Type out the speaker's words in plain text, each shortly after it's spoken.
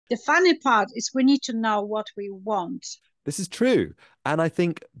The funny part is we need to know what we want. This is true. And I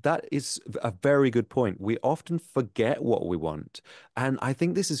think that is a very good point. We often forget what we want. And I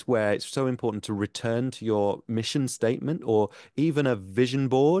think this is where it's so important to return to your mission statement or even a vision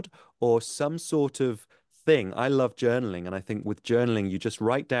board or some sort of thing. I love journaling. And I think with journaling, you just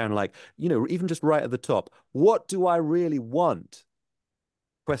write down, like, even just right at the top, what do I really want?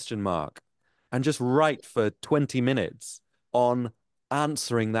 Question mark. And just write for 20 minutes on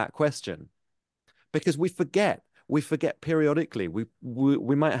answering that question because we forget periodically. We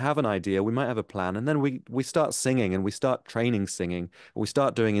might have an idea, we might have a plan, and then we start singing and we start training singing, we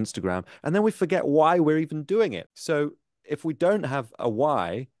start doing Instagram, and then we forget why we're even doing it. So if we don't have a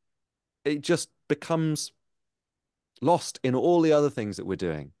why, it just becomes lost in all the other things that we're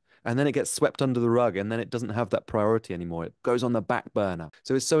doing. And then it gets swept under the rug, and then it doesn't have that priority anymore. It goes on the back burner.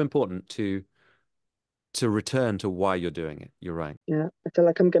 So it's so important to return to why you're doing it. You're right. Yeah, I feel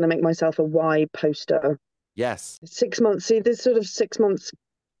like I'm going to make myself a why poster. Yes. 6 months. See, this sort of 6 months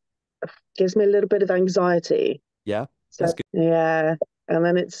gives me a little bit of anxiety. Yeah. So, That's good. yeah, and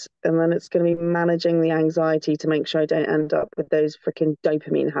then it's going to be managing the anxiety to make sure I don't end up with those freaking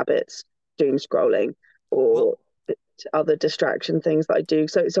dopamine habits, doom scrolling, Well, or other distraction things that I do.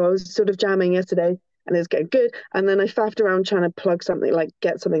 So I was sort of jamming yesterday, and it was getting good, and then I faffed around trying to plug something, like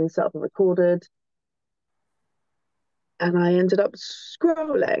get something set up and recorded, and I ended up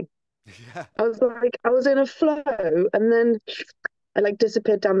scrolling. yeah. I was in a flow, and then I like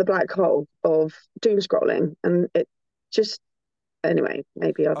disappeared down the black hole of doom scrolling, and it just anyway.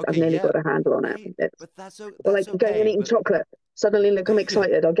 Maybe I've Okay, nearly yeah. got a handle on it. Hey, It's but or like that's going and okay. eating But chocolate. Suddenly, look, I'm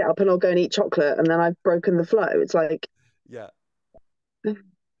excited. I'll get up and I'll go and eat chocolate, and then I've broken the flow. It's like, yeah,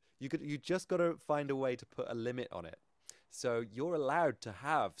 you just got to find a way to put a limit on it. So you're allowed to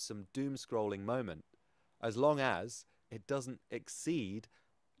have some doom scrolling moment as long as it doesn't exceed,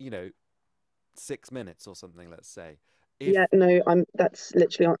 you know, 6 minutes or something, let's say. If yeah, no, I'm. That's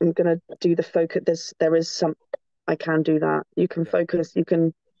literally. I'm gonna do the focus. There is some. I can do that. You can yeah. focus. You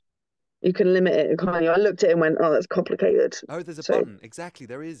can limit it, can't you? I looked at it and went, oh, that's complicated. Oh, there's a So button. Exactly.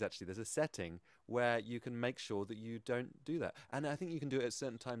 There is actually. There's a setting where you can make sure that you don't do that. And I think you can do it at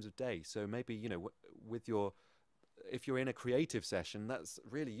certain times of day. So maybe, with your if you're in a creative session, that's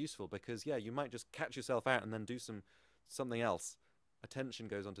really useful because yeah, you might just catch yourself out and then do something else. Attention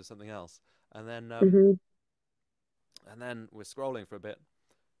goes on to something else. And then mhm. we're scrolling for a bit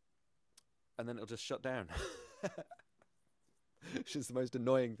and then it'll just shut down. Which is the most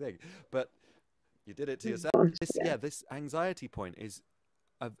annoying thing. But you did it to yourself. Yeah, This anxiety point is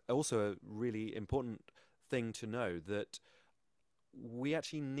also a really important thing to know that we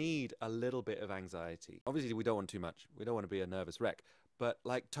actually need a little bit of anxiety. Obviously, we don't want too much. We don't want to be a nervous wreck. But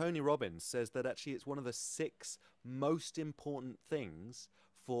like Tony Robbins says that actually it's one of the 6 most important things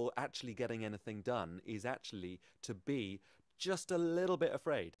for actually getting anything done is actually to be just a little bit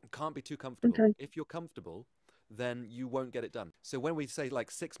afraid. You can't be too comfortable. okay. If you're comfortable, then you won't get it done. So when we say like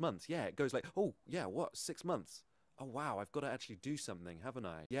 6 months, yeah, it goes like, oh yeah, what, 6 months? Oh wow, I've got to actually do something, haven't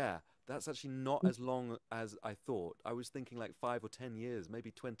I? Yeah, that's actually not as long as I thought. I was thinking like 5 or 10 years, maybe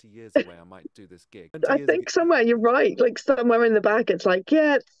 20 years away, I might do this gig. 20 I years ago. think somewhere you're right. Like somewhere in the back, it's like,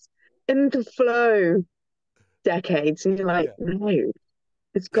 yeah, it's into flow decades. And you're like, Yeah. no,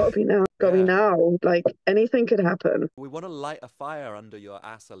 it's got to be now. It's got to be Yeah. now. Like anything could happen. We want to light a fire under your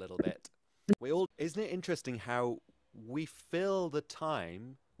ass a little bit. Isn't it interesting how we fill the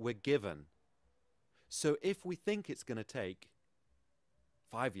time we're given? So if we think it's going to take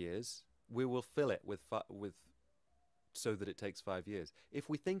 5 years, we will fill it with so that it takes 5 years. If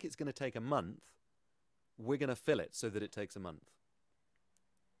we think it's going to take a month, we're going to fill it so that it takes a month.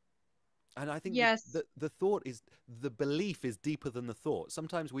 And I think Yes. the thought is the belief is deeper than the thought.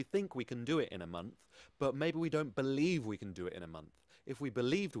 Sometimes we think we can do it in a month, but maybe we don't believe we can do it in a month. If we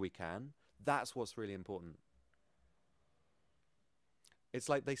believed we can, that's what's really important. It's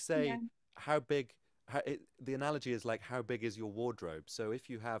like they Yeah. say, how big, the analogy is like, how big is your wardrobe? So if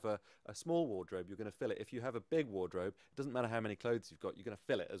you have a small wardrobe, you're going to fill it. If you have a big wardrobe, it doesn't matter how many clothes you've got, you're going to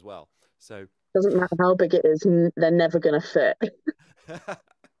fill it as well. So, Doesn't matter how big it is, they're never going to fit.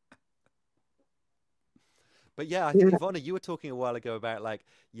 but yeah, I think Yeah. Ivana, you were talking a while ago about like,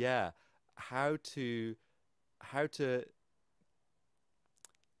 yeah, how to how to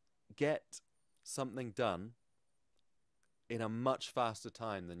get something done in a much faster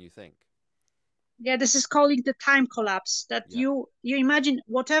time than you think. Yeah, this is calling the time collapse. That Yeah. you imagine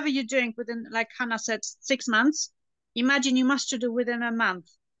whatever you're doing within, like Hannah said, 6 months. Imagine you must do within a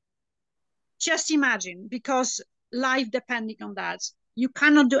month. Just imagine, because life depending on that. You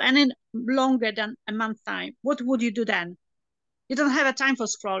cannot do any longer than a month time. What would you do then? You don't have a time for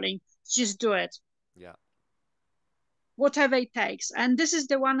scrolling. Just do it. Yeah. Whatever it takes. And this is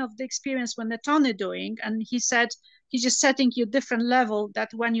the one of the experience when the Tony doing, and he said he's just setting you different level that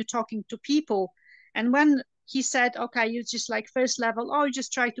when you're talking to people. And when he said, okay, you just like first level, or you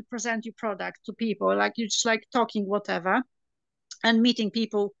just try to present your product to people, like you just like talking whatever and meeting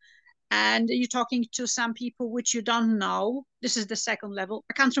people, and you're talking to some people which you don't know. This is the second level.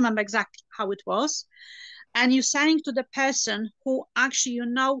 I can't remember exactly how it was. And you're saying to the person who actually, you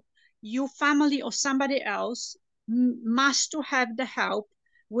know, your family or somebody else must to have the help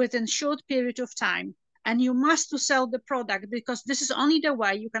within short period of time, and you must to sell the product, because this is only the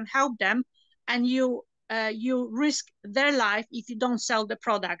way you can help them, and you risk their life if you don't sell the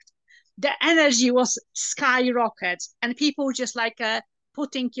product. The energy was skyrocket, and people just like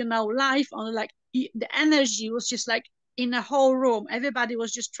putting, you know, life on, like the energy was just like in a whole room. Everybody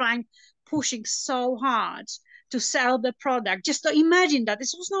was just trying, pushing so hard to sell the product. Just to imagine that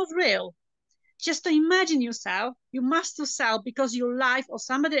this was not real. Just to imagine yourself, you must to sell because your life or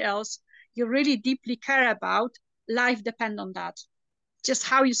somebody else you really deeply care about, life depend on that. Just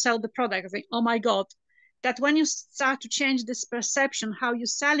how you sell the product. I think, oh my God, that when you start to change this perception, how you're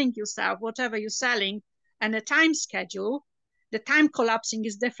selling yourself, whatever you're selling, and the time schedule, the time collapsing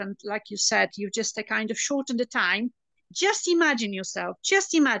is different. Like you said, you just kind of shorten the time. Just imagine yourself,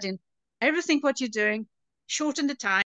 just imagine everything what you're doing, shorten the time.